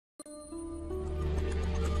Hello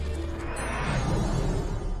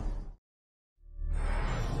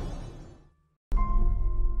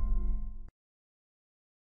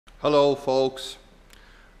folks,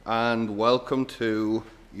 and welcome to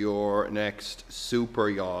your next super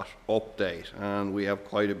yacht update, and we have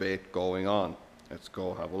quite a bit going on. Let's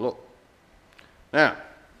go have a look. Now,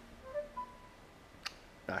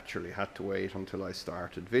 naturally had to wait until I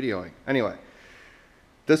started videoing. Anyway,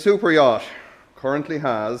 the super yacht currently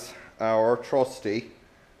has our trusty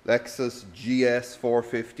Lexus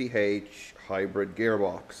GS450H hybrid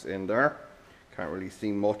gearbox in there. Can't really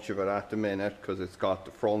see much of it at the minute because it's got the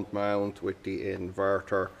front mount with the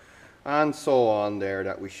inverter and so on there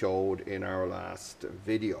that we showed in our last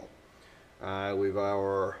video. We've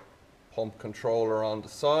our pump controller on the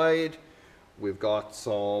side. We've got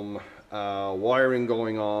some wiring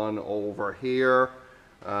going on over here,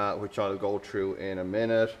 which I'll go through in a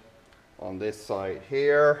minute. On this side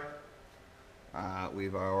here,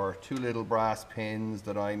 we've our two little brass pins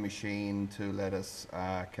that I machined to let us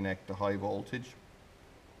connect the high voltage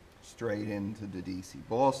straight into the DC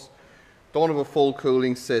bus. Don't have a full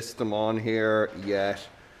cooling system on here yet.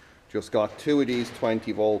 Just got two of these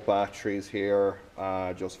 20-volt batteries here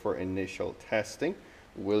just for initial testing.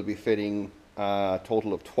 We'll be fitting a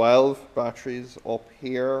total of 12 batteries up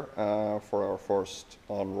here for our first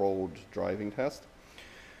on-road driving test.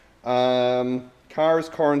 Car is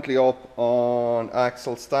currently up on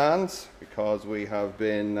axle stands because we have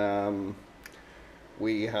been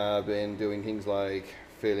doing things like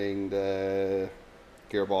filling the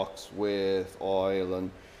gearbox with oil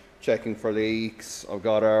and checking for leaks. I've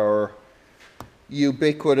got our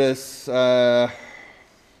ubiquitous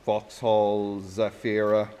Vauxhall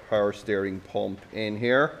Zafira power steering pump in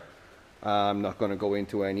here. I'm not going to go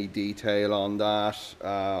into any detail on that.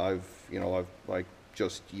 I've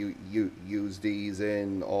just use these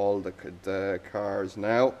in all the cars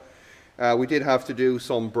now. We did have to do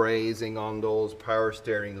some brazing on those power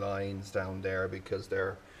steering lines down there because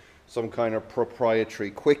they're some kind of proprietary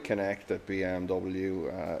quick connect that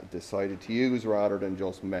BMW decided to use rather than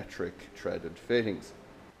just metric threaded fittings.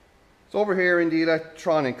 So over here in the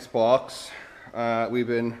electronics box, we've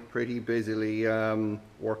been pretty busily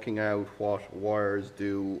working out what wires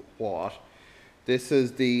do what. This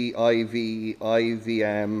is the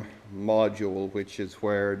IVM module, which is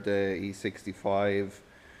where the E65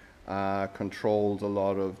 controls a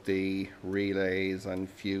lot of the relays and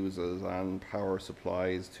fuses and power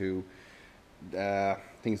supplies to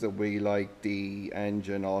things that we like, the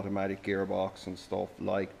engine, automatic gearbox and stuff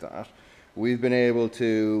like that. We've been able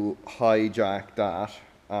to hijack that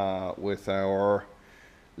with our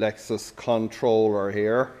Lexus controller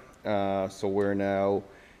here. So we're now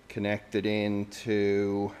connected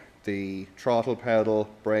into the throttle pedal,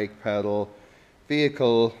 brake pedal,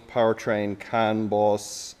 vehicle, powertrain, CAN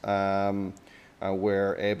bus, and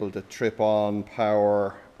we're able to trip on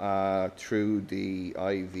power through the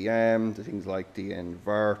IVM, the things like the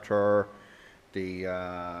inverter, the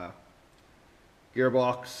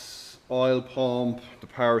gearbox, oil pump, the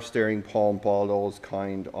power steering pump, all those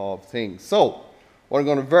kind of things. So what I'm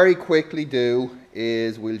going to very quickly do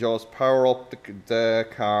is we'll just power up the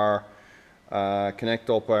car, connect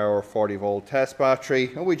up our 40-volt test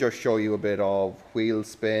battery, and we just show you a bit of wheel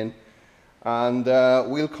spin. And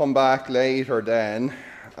we'll come back later then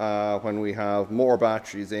when we have more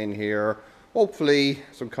batteries in here. Hopefully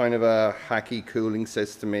some kind of a hacky cooling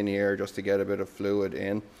system in here just to get a bit of fluid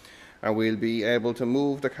in. And we'll be able to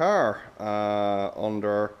move the car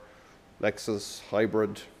under Lexus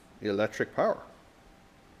hybrid electric power.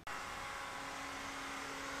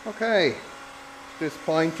 Okay, at this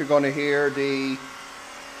point you're going to hear the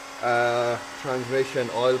transmission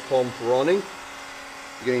oil pump running.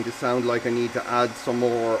 Beginning to sound like I need to add some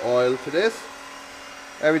more oil to this.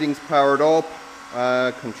 Everything's powered up,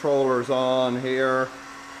 controllers on here.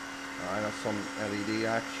 I have some LED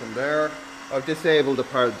action there. I've disabled the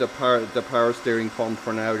power steering pump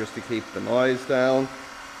for now just to keep the noise down.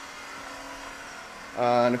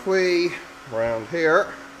 And if we around here,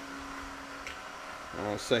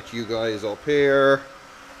 I'll set you guys up here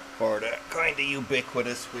for the kind of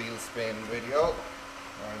ubiquitous wheel spin video.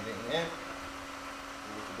 Winding in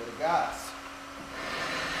with a bit of gas.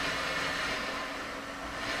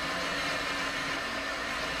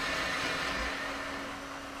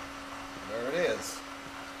 There it is.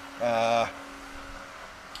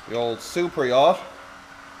 The old super yacht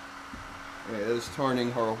is turning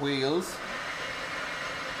her wheels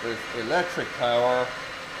with electric power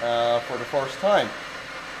for the first time.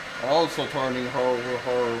 Also turning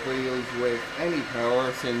her wheels with any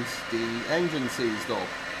power since the engine seized up.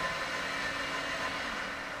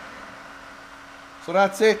 So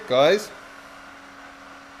that's it, guys.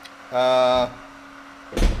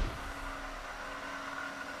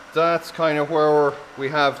 That's kind of where we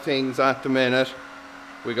have things at the minute.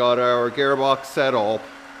 We got our gearbox set up.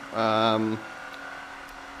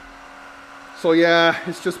 So yeah,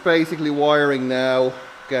 it's just basically wiring now,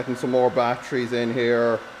 getting some more batteries in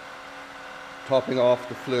here, topping off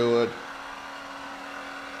the fluid,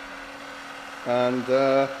 and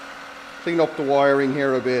clean up the wiring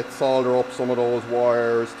here a bit, solder up some of those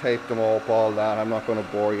wires, tape them up, all that. I'm not going to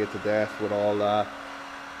bore you to death with all that.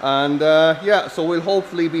 And yeah, so we'll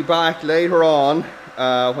hopefully be back later on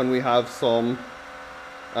when we have some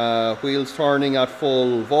wheels turning at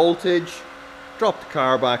full voltage, drop the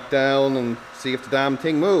car back down and see if the damn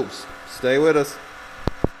thing moves. Stay with us.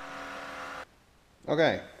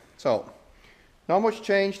 Okay, so not much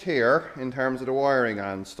changed here in terms of the wiring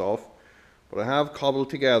and stuff, but I have cobbled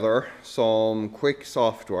together some quick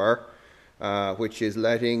software which is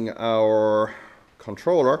letting our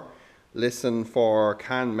controller listen for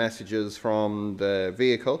canned messages from the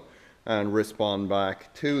vehicle and respond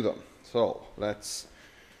back to them. So let's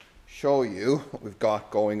show you what we've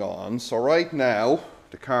got going on. So right now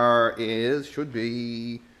the car should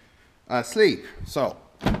be asleep. So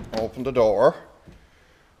open the door.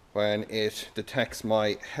 When it detects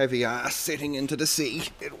my heavy ass sitting into the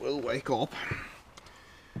seat, it will wake up.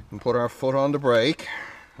 And put our foot on the brake,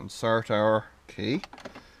 insert our key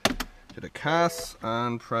to the CAS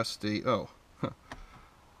and press the,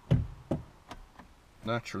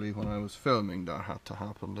 naturally when I was filming that had to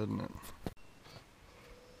happen, didn't it?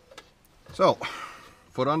 So,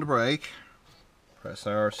 foot on the brake, press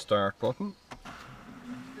our start button,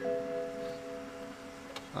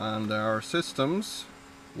 and our systems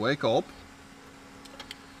wake up,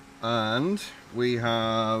 and we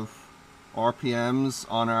have RPMs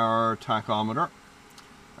on our tachometer.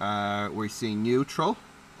 We see neutral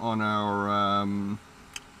on our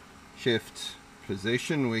shift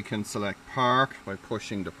position. We can select park by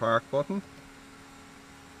pushing the park button.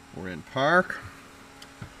 We're in park.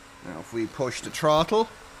 Now if we push the throttle,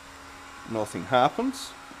 nothing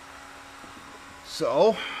happens.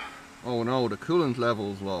 So, oh no, the coolant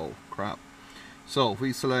level is low. Crap. So if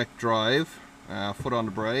we select drive, foot on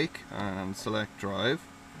the brake and select drive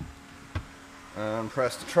and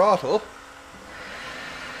press the throttle,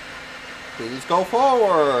 wheels go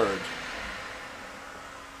forward.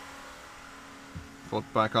 Foot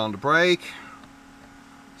back on the brake,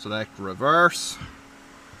 select reverse,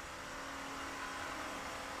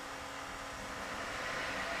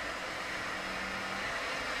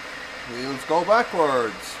 wheels go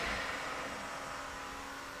backwards.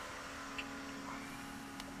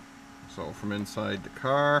 So from inside the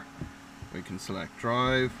car, we can select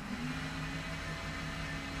drive,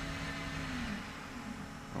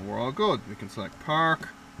 and we're all good. We can select park,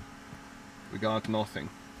 we got nothing.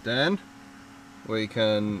 Then we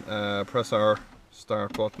can press our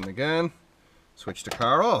start button again, switch the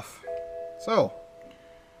car off. So,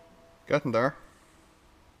 getting there.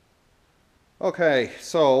 Okay,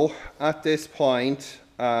 so at this point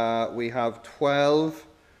we have 12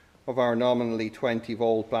 of our nominally 20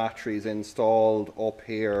 volt batteries installed up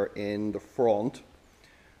here in the front.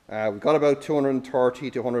 We've got about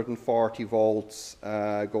 230 to 140 volts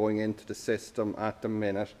going into the system at the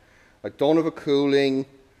minute. I don't have a cooling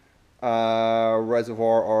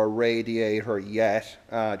reservoir or radiator yet.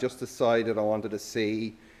 Just decided I wanted to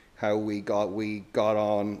see how we got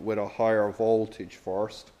on with a higher voltage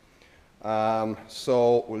first.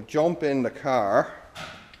 So we'll jump in the car.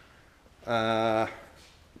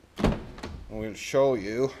 We'll show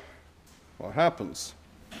you what happens.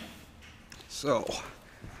 So,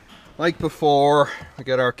 like before, we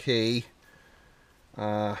get our key.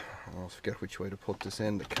 I forget which way to put this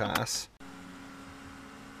in, the CAS.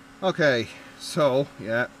 Okay, so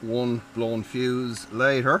yeah, one blown fuse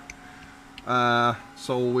later.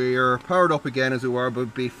 So we're powered up again as we were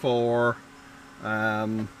before.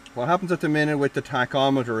 What happens at the minute with the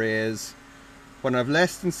tachometer is when I've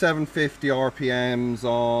less than 750 RPMs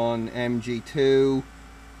on MG2,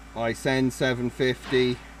 I send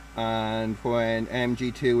 750, and when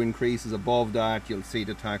MG2 increases above that, you'll see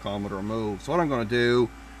the tachometer move. So what I'm going to do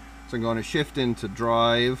is I'm going to shift into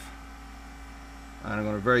drive, and I'm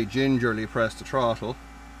going to very gingerly press the throttle.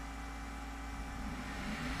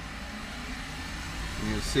 And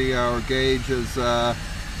you'll see our gauge is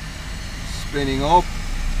spinning up.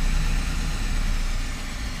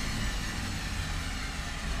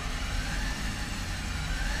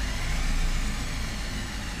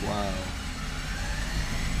 Wow.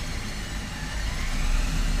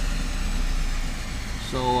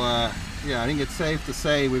 So yeah, I think it's safe to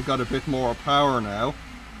say we've got a bit more power now.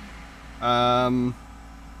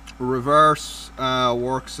 Reverse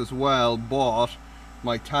works as well, but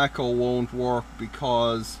my tacho won't work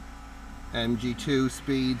because MG2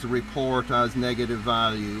 speeds report as negative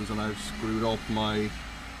values, and I've screwed up my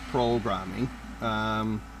programming.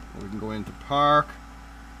 We can go into park,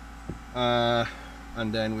 and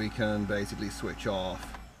then we can basically switch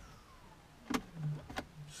off.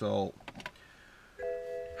 So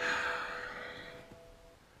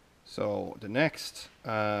the next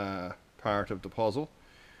part of the puzzle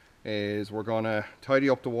is we're going to tidy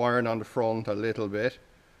up the wiring on the front a little bit,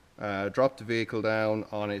 drop the vehicle down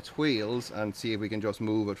on its wheels and see if we can just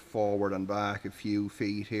move it forward and back a few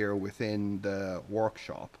feet here within the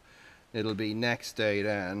workshop. It'll be next day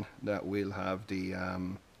then that we'll have the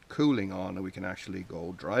cooling on and we can actually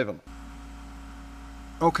go driving.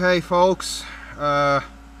 Okay folks,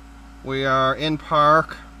 we are in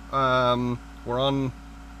park. We're on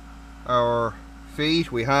our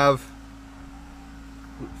feet. We have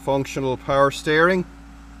functional power steering.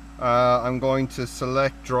 I'm going to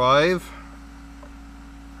select drive.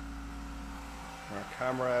 Our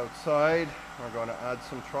camera outside. We're going to add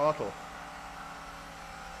some throttle.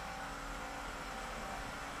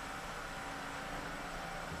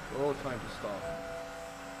 Oh, time to stop.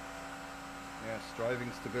 Yes,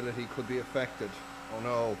 driving stability could be affected. Oh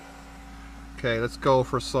no. Okay, let's go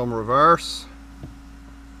for some reverse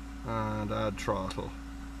and add throttle.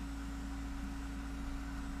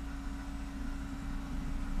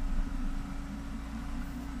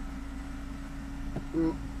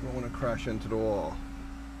 Ooh, don't want to crash into the wall.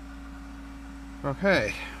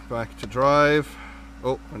 Okay, back to drive.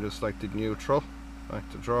 Oh, I just selected neutral. Back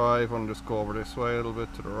to drive, and just go over this way a little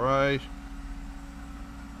bit to the right.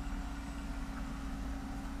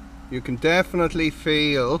 You can definitely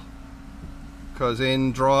feel, because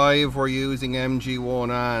in drive we're using MG1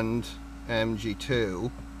 and MG2,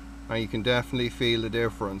 and you can definitely feel the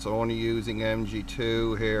difference. I'm only using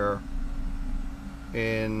MG2 here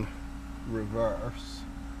in reverse.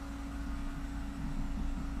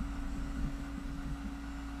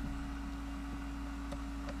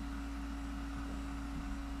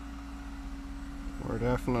 We're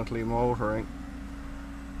definitely motoring.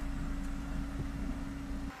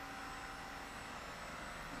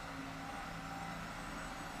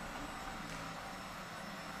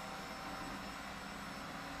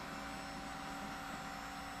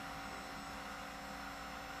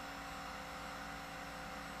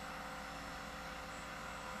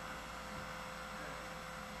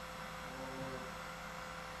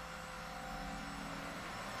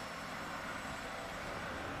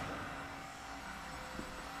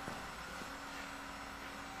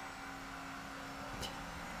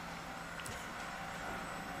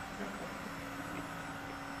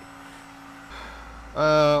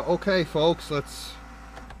 Okay folks, let's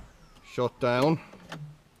shut down.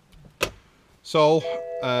 So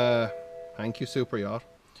thank you Super Yacht.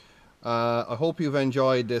 I hope you've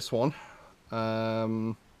enjoyed this one.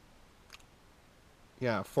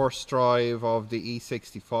 Yeah, first drive of the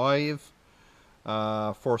E65,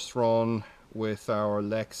 first run with our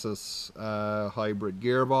Lexus hybrid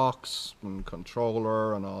gearbox and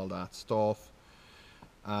controller and all that stuff.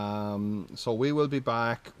 So we will be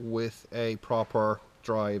back with a proper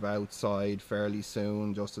drive outside fairly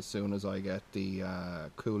soon, just as soon as I get the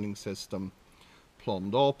cooling system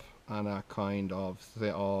plumbed up and that kind of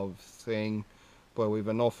thing. But we've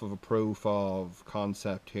enough of a proof of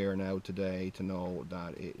concept here now today to know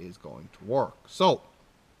that it is going to work. So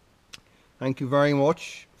thank you very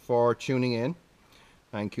much for tuning in.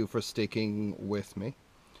 Thank you for sticking with me.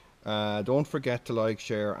 Don't forget to like,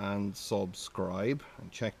 share and subscribe,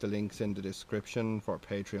 and check the links in the description for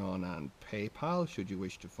Patreon and PayPal should you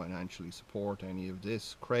wish to financially support any of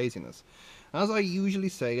this craziness. As I usually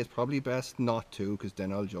say, it's probably best not to, because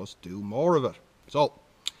then I'll just do more of it. So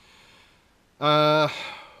I'll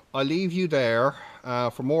leave you there.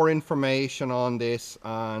 For more information on this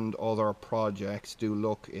and other projects, do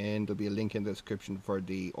look in, there'll be a link in the description for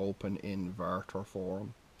the Open Inverter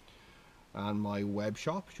Forum and my web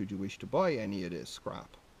shop should you wish to buy any of this scrap.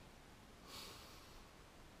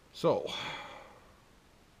 So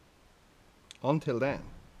until then,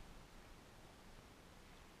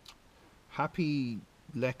 happy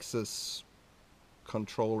Lexus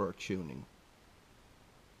controller tuning.